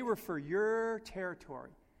 They were for your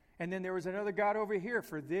territory. And then there was another god over here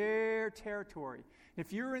for their territory.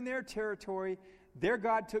 If you were in their territory, their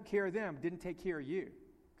God took care of them, didn't take care of you,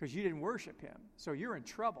 because you didn't worship him. So you're in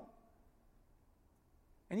trouble.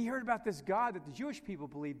 And he heard about this God that the Jewish people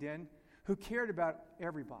believed in, who cared about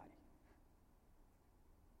everybody.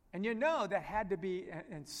 And you know that had to be,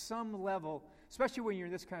 in some level, especially when you're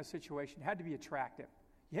in this kind of situation, had to be attractive.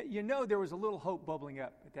 You know there was a little hope bubbling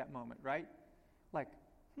up at that moment, right? Like,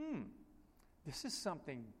 this is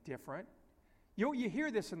something different. You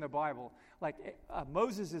hear this in the Bible. Like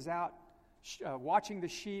Moses is out watching the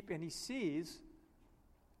sheep, and he sees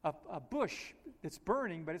a bush that's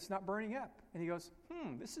burning, but it's not burning up. And he goes,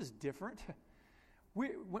 this is different.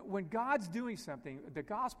 When God's doing something, the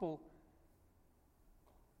gospel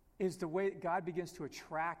is the way that God begins to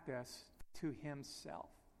attract us to himself.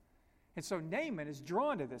 And so Naaman is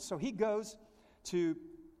drawn to this. So he goes to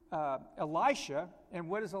Elisha, and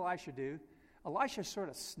what does Elisha do? Elisha sort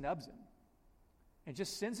of snubs him and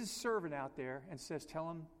just sends his servant out there and says, tell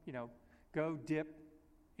him, go dip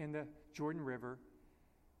in the Jordan River,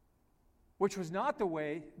 which was not the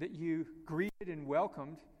way that you greeted and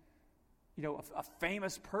welcomed, a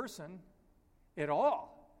famous person at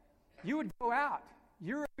all. You would go out.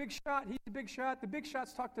 You're a big shot. He's a big shot. The big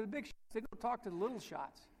shots talk to the big shots. They don't talk to the little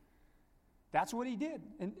shots. That's what he did.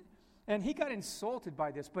 And he got insulted by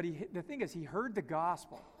this, but the thing is, he heard the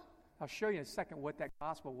gospel. I'll show you in a second what that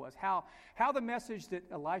gospel was. How the message that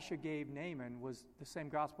Elisha gave Naaman was the same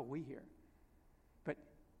gospel we hear. But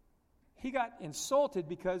he got insulted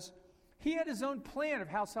because he had his own plan of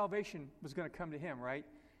how salvation was going to come to him, right?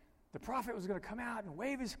 The prophet was going to come out and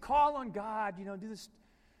wave his call on God, do this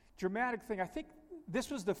dramatic thing. I think this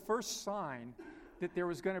was the first sign that there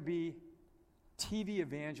was going to be TV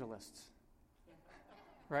evangelists,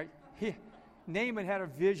 right? Naaman had a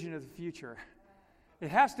vision of the future. It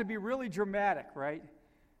has to be really dramatic, right?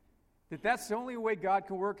 That's the only way God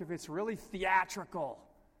can work, if it's really theatrical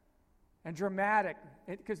and dramatic.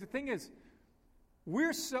 Because the thing is,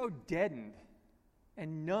 we're so deadened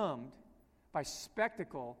and numbed by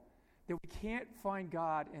spectacle that we can't find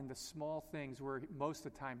God in the small things where most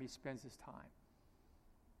of the time he spends his time.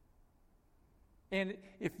 And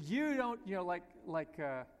if you don't, like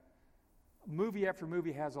movie after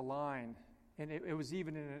movie has a line, and it was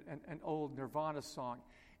even in an old Nirvana song,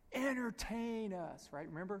 entertain us, right?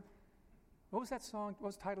 Remember? What was that song? What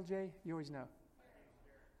was the title, Jay? You always know.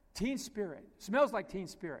 Teen Spirit. Smells like Teen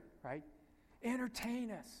Spirit, right?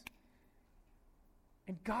 Entertain us.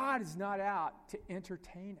 And God is not out to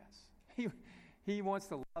entertain us. He wants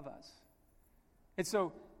to love us. And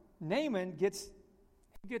so Naaman gets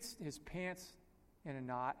his pants in a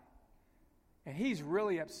knot, and he's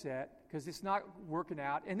really upset because it's not working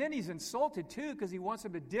out. And then he's insulted too because he wants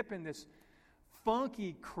him to dip in this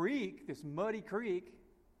funky creek, this muddy creek.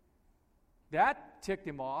 That ticked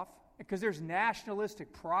him off because there's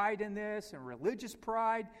nationalistic pride in this and religious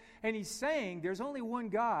pride. And he's saying there's only one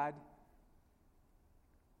God.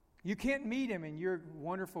 You can't meet him in your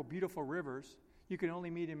wonderful, beautiful rivers. You can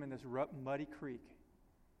only meet him in this muddy creek.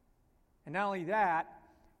 And not only that,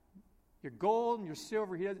 your gold and your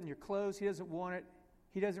silver, and your clothes, he doesn't want it.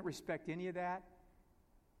 He doesn't respect any of that.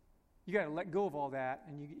 You got to let go of all that,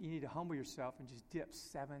 and you need to humble yourself and just dip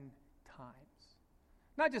 7 times.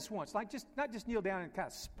 Not just once, not just kneel down and kind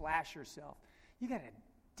of splash yourself. You got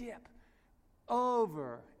to dip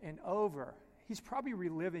over and over. He's probably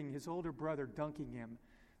reliving his older brother dunking him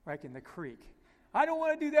right in the creek. I don't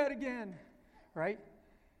want to do that again, right?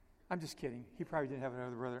 I'm just kidding. He probably didn't have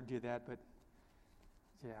another brother do that, but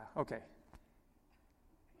yeah, okay.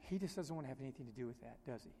 He just doesn't want to have anything to do with that,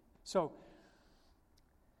 does he? So,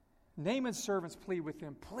 Naaman's servants plead with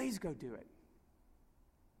him, please go do it.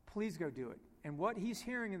 Please go do it. And what he's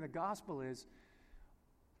hearing in the gospel is,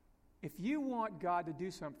 if you want God to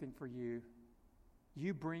do something for you,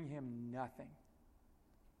 you bring him nothing.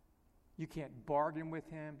 You can't bargain with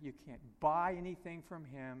him. You can't buy anything from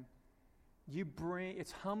him.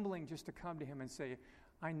 It's humbling just to come to him and say,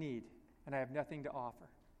 I need, and I have nothing to offer.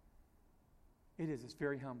 It's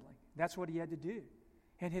very humbling. That's what he had to do.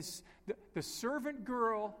 And the servant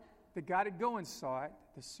girl that got it going saw it.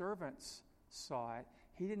 The servants saw it.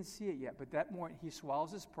 He didn't see it yet, but that morning he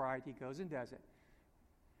swallows his pride. He goes and does it.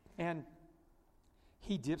 And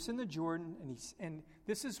he dips in the Jordan, and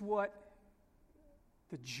this is what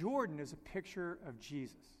the Jordan is, a picture of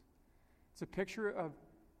Jesus. It's a picture of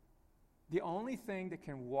the only thing that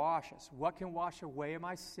can wash us. What can wash away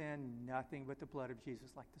my sin? Nothing but the blood of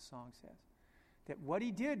Jesus, like the song says. That what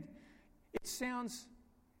he did, it sounds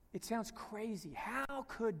crazy. How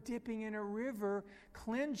could dipping in a river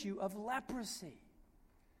cleanse you of leprosy?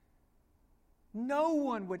 No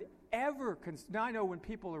one would ever. Now I know when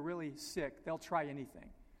people are really sick, they'll try anything.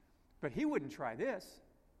 But he wouldn't try this.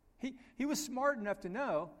 He was smart enough to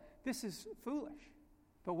know this is foolish.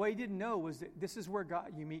 But what he didn't know was that this is where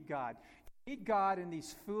you meet God. You meet God in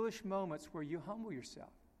these foolish moments where you humble yourself.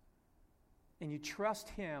 and you trust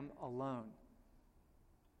him alone.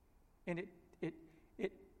 And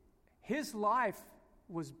his life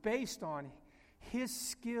was based on his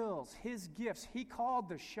skills, his gifts. He called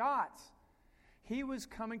the shots. He was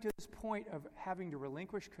coming to this point of having to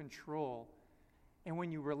relinquish control. And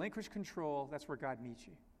when you relinquish control, that's where God meets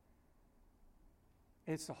you.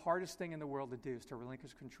 It's the hardest thing in the world to do, is to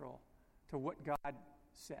relinquish control to what God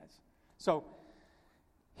says. So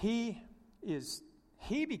he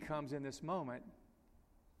becomes in this moment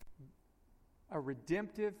a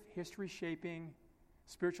redemptive, history-shaping,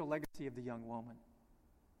 spiritual legacy of the young woman.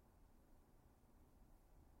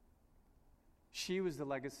 She was the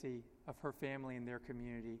legacy of her family and their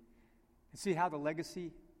community. And see how the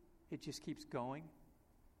legacy, it just keeps going?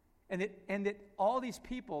 And that all these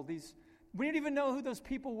people, we didn't even know who those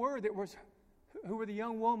people were who were the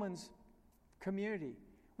young woman's community.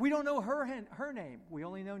 We don't know her name. We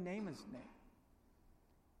only know Naaman's name.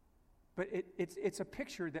 But it's a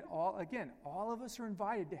picture that all of us are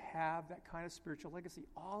invited to have that kind of spiritual legacy.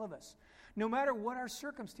 All of us. No matter what our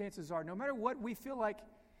circumstances are, no matter what we feel like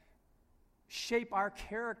shape our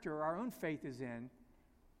character, our own faith is in,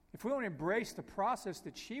 if we want to embrace the process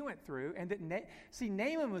that she went through, and that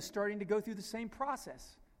Naaman was starting to go through the same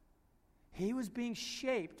process. He was being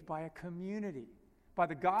shaped by a community, by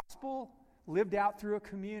the gospel lived out through a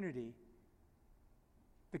community.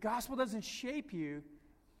 The gospel doesn't shape you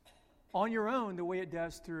on your own the way it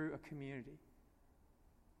does through a community.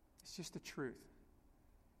 It's just the truth.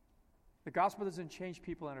 The gospel doesn't change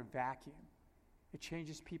people in a vacuum. It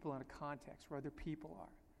changes people in a context where other people are,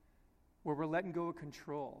 where we're letting go of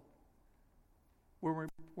control, where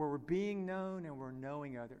we're being known and we're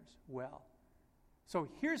knowing others well. So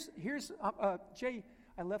here's Jay,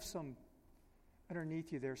 I left some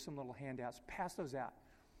underneath you there, some little handouts. Pass those out.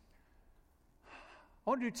 I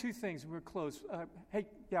want to do two things when we're close. Why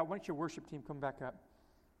don't your worship team come back up?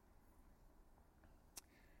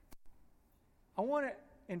 I want to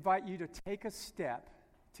invite you to take a step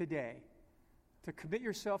today, to commit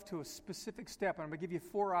yourself to a specific step. And I'm going to give you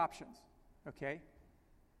 4 options, okay?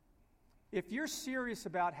 If you're serious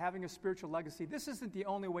about having a spiritual legacy, this isn't the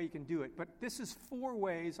only way you can do it, but this is 4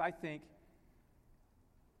 ways, I think,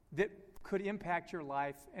 that could impact your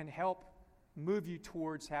life and help move you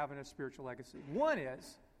towards having a spiritual legacy. One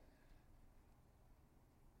is,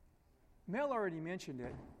 Mel already mentioned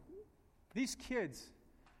it, these kids,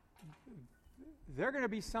 they're going to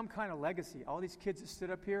be some kind of legacy. All these kids that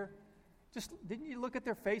stood up here, didn't you look at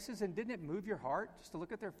their faces, and didn't it move your heart just to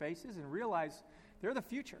look at their faces and realize they're the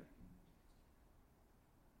future?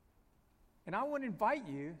 And I want to invite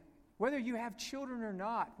you, whether you have children or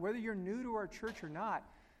not, whether you're new to our church or not,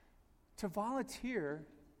 to volunteer,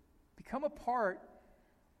 become a part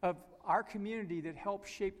of our community that helps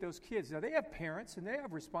shape those kids. Now, they have parents and they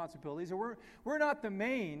have responsibilities, and we're not the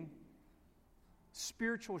main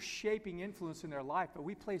spiritual shaping influence in their life, but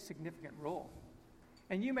we play a significant role.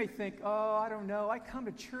 And you may think, I don't know, I come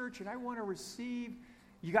to church and I want to receive.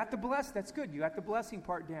 You got the bless, that's good. You got the blessing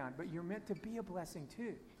part down, but you're meant to be a blessing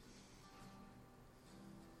too.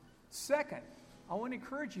 Second, I want to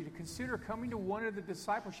encourage you to consider coming to one of the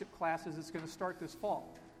discipleship classes that's going to start this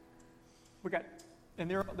fall.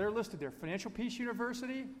 They're listed there: Financial Peace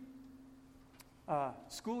University,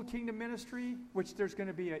 School of Kingdom Ministry, which there's going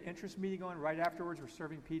to be an interest meeting on right afterwards. We're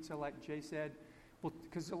serving pizza, like Jay said,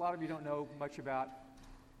 because a lot of you don't know much about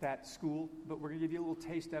that school, but we're going to give you a little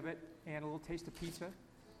taste of it and a little taste of pizza.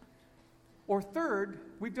 Or third,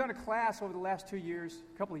 we've done a class over the last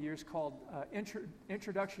couple of years, called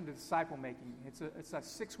Introduction to Disciple Making. It's a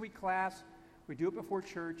 6-week class. We do it before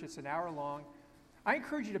church. It's an hour long. I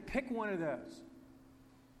encourage you to pick one of those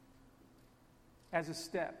as a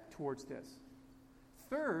step towards this.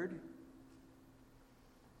 Third,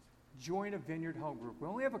 join a Vineyard home group. We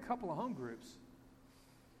only have a couple of home groups,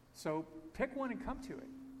 so pick one and come to it.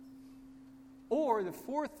 Or the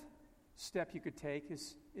fourth step you could take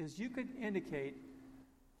is you could indicate,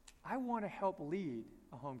 I want to help lead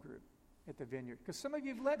a home group at the Vineyard. Because some of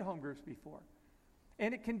you have led home groups before.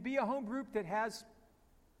 And it can be a home group that has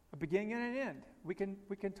a beginning and an end. We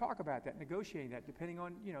can talk about that, negotiating that, depending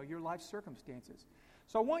on your life circumstances.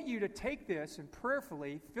 So I want you to take this and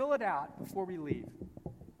prayerfully fill it out before we leave.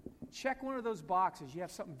 Check one of those boxes. You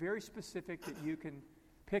have something very specific that you can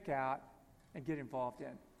pick out and get involved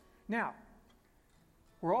in. Now,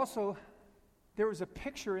 there was a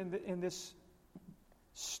picture in this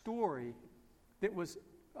story that was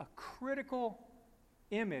a critical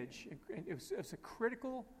image. It was a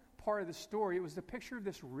critical part of the story. It was the picture of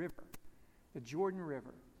this river, the Jordan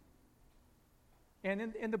River. And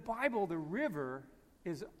in the Bible, the river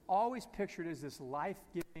is always pictured as this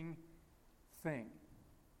life-giving thing.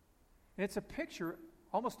 And it's a picture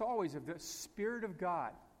almost always of the Spirit of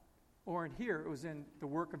God. Or in here, it was in the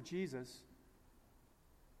work of Jesus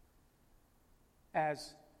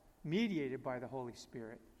as mediated by the Holy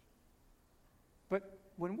Spirit. But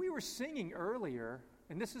when we were singing earlier,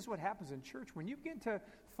 and this is what happens in church, when you begin to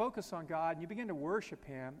focus on God and you begin to worship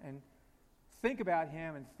Him and think about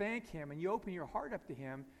Him and thank Him and you open your heart up to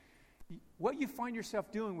Him, what you find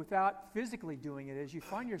yourself doing without physically doing it is you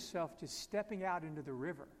find yourself just stepping out into the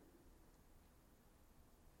river.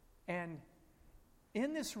 And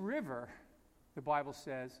in this river, the Bible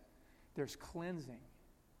says, there's cleansing.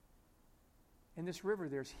 In this river,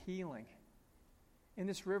 there's healing. In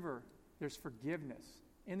this river, there's forgiveness.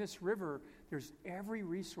 In this river, there's every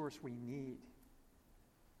resource we need.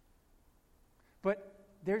 But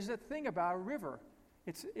there's a thing about a river.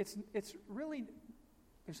 It's really,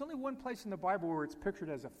 there's only one place in the Bible where it's pictured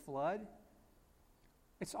as a flood.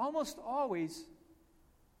 It's almost always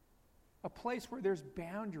a place where there's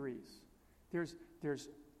boundaries. There's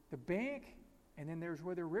the bank, and then there's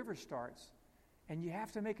where the river starts. And you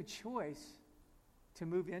have to make a choice to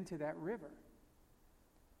move into that river.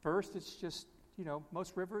 First, it's just,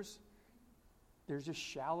 most rivers, there's just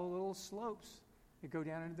shallow little slopes that go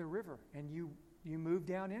down into the river, and you move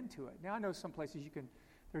down into it. Now, I know some places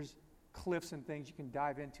there's cliffs and things, you can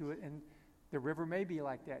dive into it, and the river may be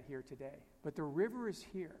like that here today. But the river is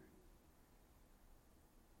here.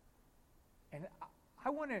 And I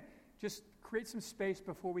want to just create some space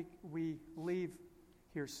before we leave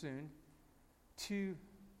here soon to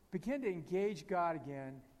begin to engage God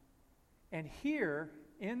again and hear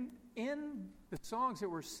in the songs that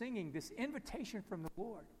we're singing this invitation from the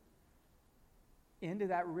Lord into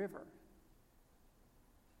that river.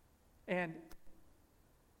 And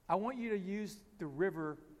I want you to use the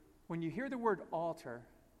river. When you hear the word altar,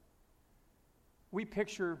 we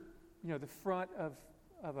picture, the front of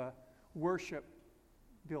a worship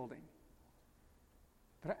building.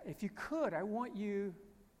 But if you could, I want you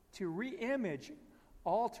to re-image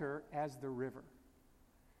altar as the river.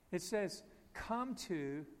 It says, come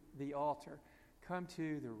to the altar, come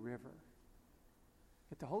to the river.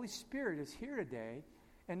 That the Holy Spirit is here today,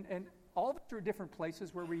 and all of us are different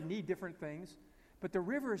places where we need different things, but the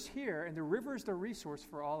river is here, and the river is the resource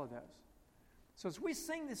for all of those. So as we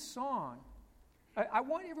sing this song, I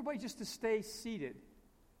want everybody just to stay seated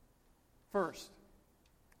first.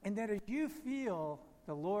 And that as you feel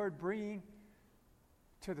the Lord bringing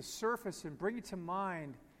to the surface and bring it to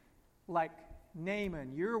mind, like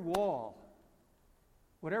Naaman, your wall,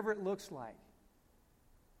 whatever it looks like,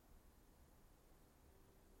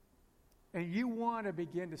 and you want to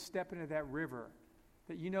begin to step into that river,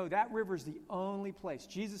 that that river is the only place.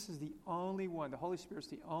 Jesus is the only one. The Holy Spirit is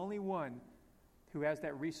the only one who has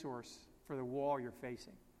that resource for the wall you're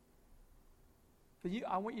facing. But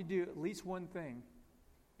I want you to do at least one thing,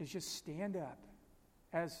 is just stand up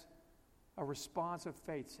as a response of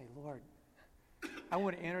faith. Say, Lord, I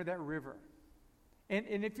want to enter that river. And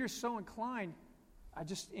if you're so inclined, I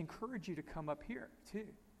just encourage you to come up here too.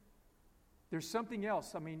 There's something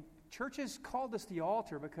else. Church has called us the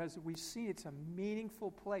altar because we've seen it's a meaningful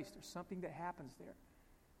place. There's something that happens there.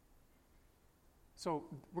 So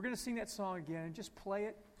we're going to sing that song again and just play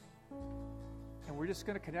it. And we're just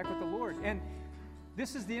going to connect with the Lord. And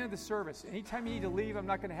this is the end of the service. Anytime you need to leave, I'm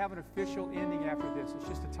not going to have an official ending after this. It's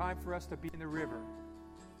just a time for us to be in the river.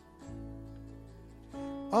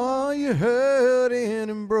 Are you hurting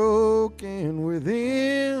and broken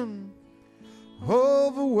within?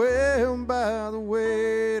 Overwhelmed by the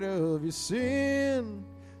weight of your sin?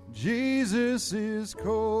 Jesus is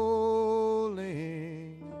calling.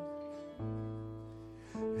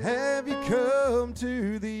 Have you come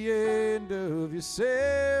to the end of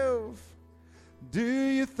yourself? Do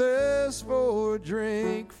you thirst for a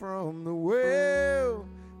drink from the well?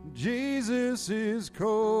 Jesus is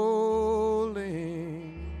calling.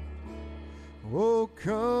 Oh,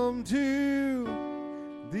 come to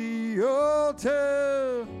the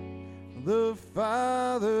altar. The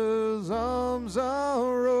Father's arms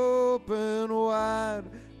are open wide.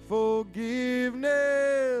 Forgiveness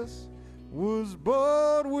was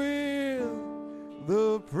bought with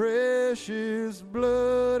the precious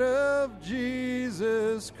blood of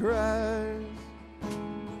Jesus Christ.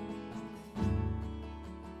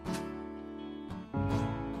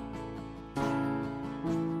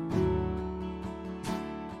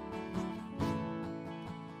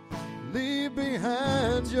 Leave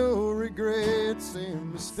behind your regrets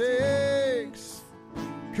and mistakes.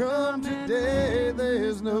 Come today,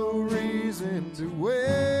 there's no reason to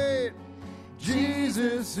wait.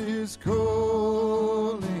 Jesus is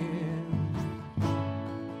calling.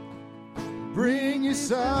 Bring your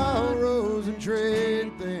sorrows and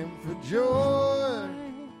trade them for joy.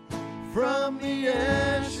 From the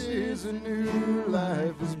ashes a new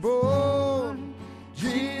life is born.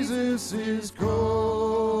 Jesus is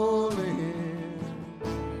calling.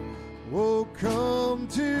 Oh, come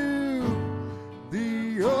to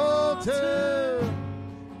the altar.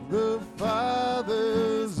 The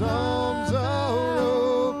Father's arms are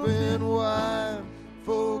open wide.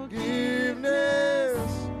 Forgiveness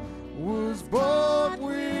was bought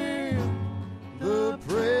with the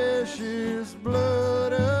precious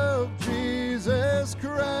blood of Jesus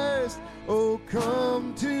Christ. Oh,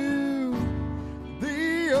 come to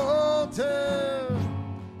the altar.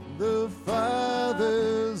 The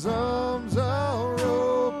Father's arms are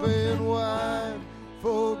open wide.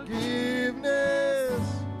 Forgiveness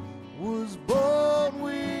was bought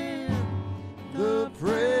with the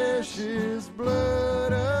precious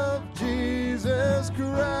blood of Jesus Christ.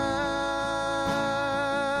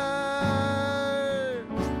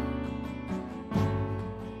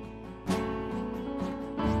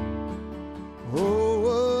 Oh,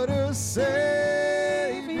 what a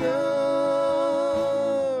Savior!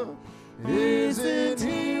 Isn't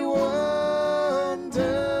He wonderful?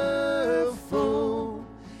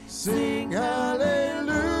 Sing hallelujah!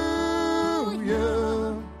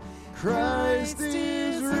 Christ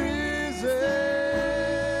is risen.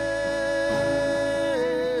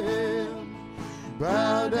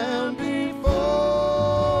 Bow down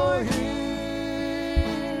before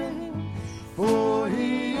Him, for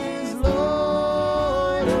He is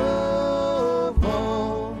Lord of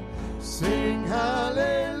all. Sing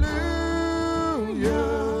hallelujah,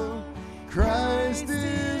 Christ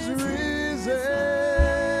is risen.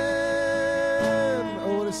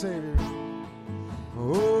 Oh, what a Savior.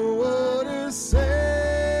 Oh, what a Savior.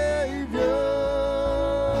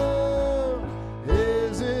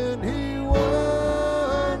 Isn't He wonderful?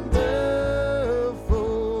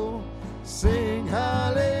 Sing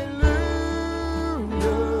hallelujah,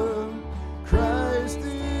 Christ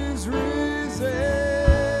is risen.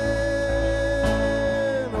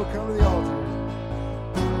 Oh, come to the altar.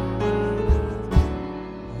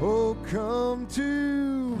 Oh, come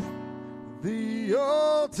to the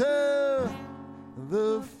altar.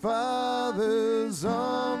 The Father's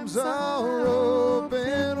arms are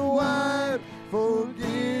open wide.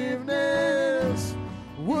 Forgiveness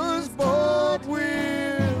was bought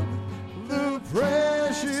with the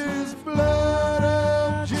precious blood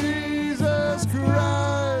of Jesus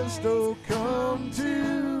Christ. Oh, come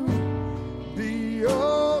to the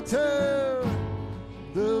altar.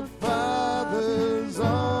 The Father's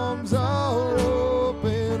arms are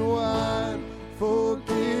open wide.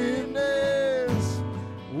 Forgiveness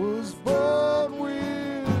was bought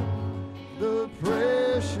with the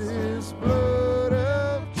precious blood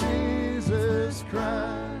of Jesus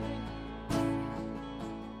Christ.